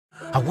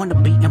I wanna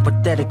be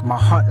empathetic, my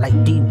heart like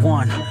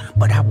Dee-1,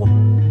 but I will.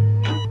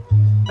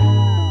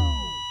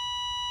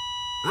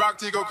 Rock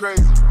T go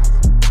crazy.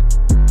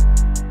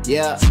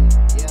 Yeah.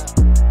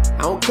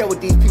 I don't care what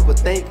these people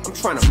think, I'm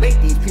trying to make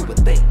these people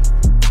think.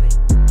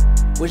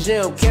 With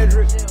Jam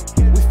Kendrick,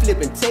 we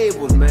flipping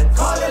tables, man.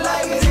 Call it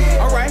like it is.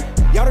 Alright,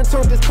 y'all done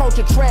turned this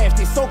culture trash.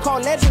 These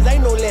so-called legends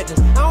ain't no legends.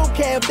 I don't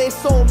care if they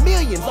sold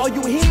millions. All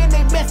you hearing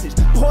they message,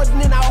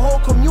 poisoning our whole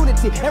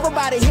community.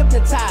 Everybody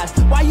hypnotized.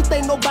 Why you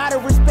think nobody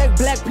respect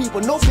black people?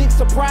 No big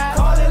surprise.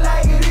 Call it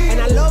like it is. And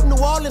I love New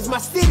Orleans, my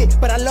city,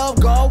 but I love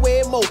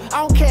Galway more.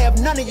 I don't care if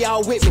none of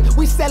y'all with me.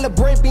 We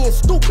celebrate being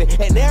stupid,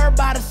 and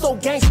everybody's so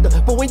gangster.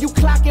 But when you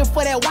clock in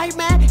for that white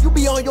man, you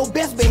be on your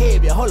best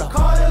behavior. Hold up.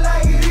 Call it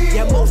like it is.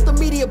 Yeah, most of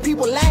media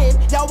people lame.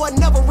 Y'all was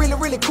never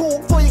really cool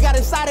before you got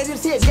inside of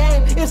this here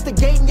game.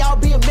 Instigating y'all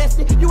being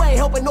messy. You ain't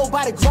helping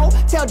nobody grow.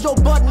 Tell Joe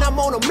Budden I'm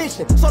on a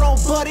mission, so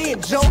don't butt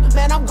in, Joe.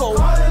 Man, I'm going.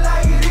 Call it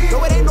like it is.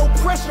 No, it ain't no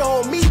pressure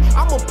on me.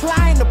 I'm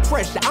applying the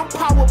pressure. I'm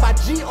powered by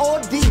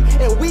G-O-D,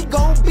 and we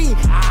gon' be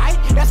alright.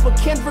 That's what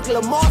Kendrick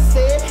Lamar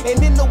said.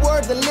 And in the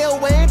words of Lil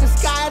Wayne, the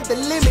sky's the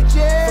limit,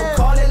 yeah.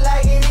 So call it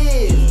like it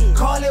is.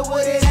 Call it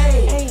what it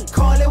ain't.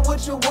 Call it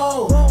what you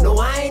want. No,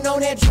 I ain't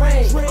on that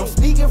train. I'm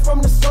speaking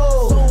from the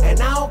soul, and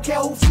I don't care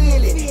who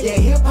feel it. Yeah,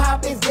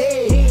 hip-hop is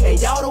dead,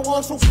 and y'all the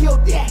ones who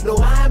killed it. No,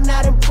 I am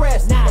not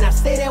impressed, and I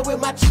say that with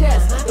my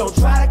chest. Don't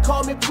try to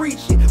call me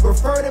preaching,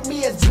 refer to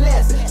me as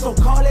blessed. So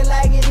call it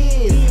like it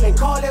is, and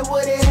call it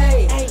what it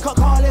ain't.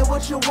 Call it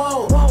what you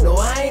want. No,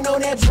 I ain't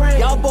on that train.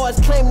 Y'all boys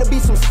claim to be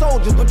some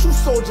soldiers, but you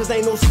soldiers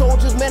ain't no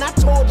soldiers, man. I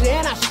told you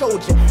and I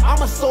showed you.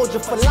 I'm a soldier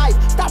for life.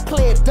 Stop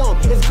playing dumb.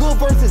 It's good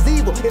versus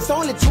evil. It's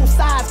only two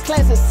sides.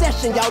 Class in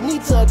session, y'all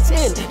need to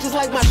attend. Just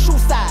like my shoe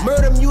size.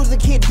 Murder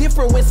music hit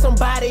different when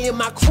somebody in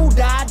my crew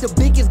died. The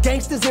biggest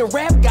gangsters in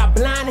rap got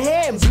blind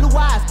hair and blue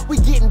eyes. We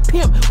getting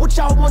pimped. What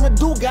y'all wanna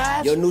do,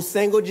 guys? Your new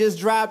single just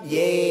dropped?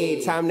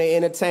 Yay. Time to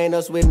entertain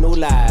us with new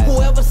lies.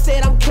 Whoever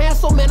said I'm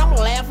canceled, man, I'm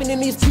laughing in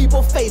these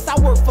people's face. I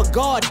work for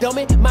God,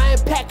 dummy. My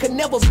impact could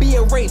never be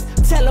erased.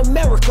 Tell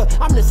America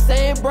I'm the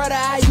same brother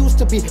I used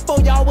to be before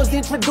y'all was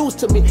introduced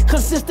to me.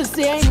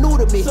 Consistency ain't new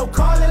to me. So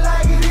call it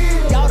like it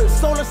is. Y'all done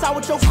sold us out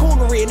with your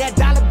coonery, and that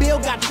dollar bill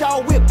got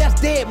y'all whipped. That's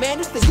dead, man.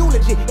 It's the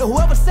eulogy. And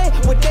whoever say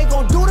what they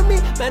gon' do to me,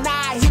 man,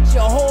 I hit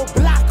your whole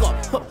block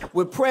up.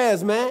 With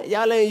prayers, man.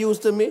 Y'all ain't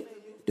used to me.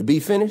 The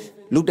beat finished?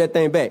 Loop that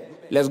thing back.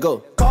 Let's go.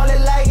 Call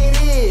it like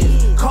it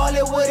is. Call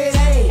it what it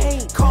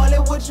ain't. Call it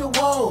what you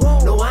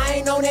want. No, I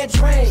ain't on that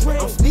train.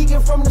 I'm speaking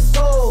from the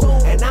soul,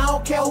 and I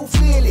don't care who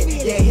feel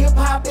it. Yeah,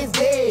 hip-hop is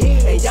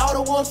dead, and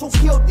y'all the ones who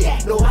killed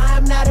it. No, I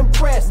am not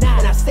impressed,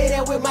 and I say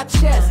that with my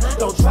chest.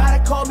 Don't try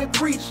to call me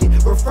preaching,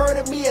 refer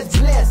to me as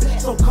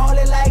blessed. So call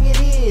it like it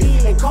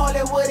is, and call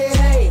it what it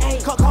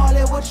ain't. Call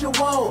it what you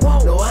want.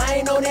 No, I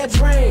ain't on that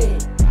train.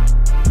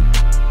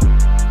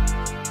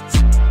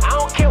 I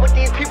don't care what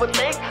these people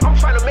think, I'm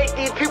trying to make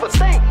these people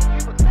think.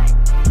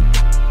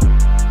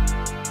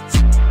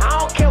 I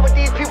don't care what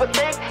these people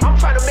think, I'm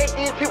trying to make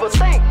these people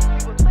think.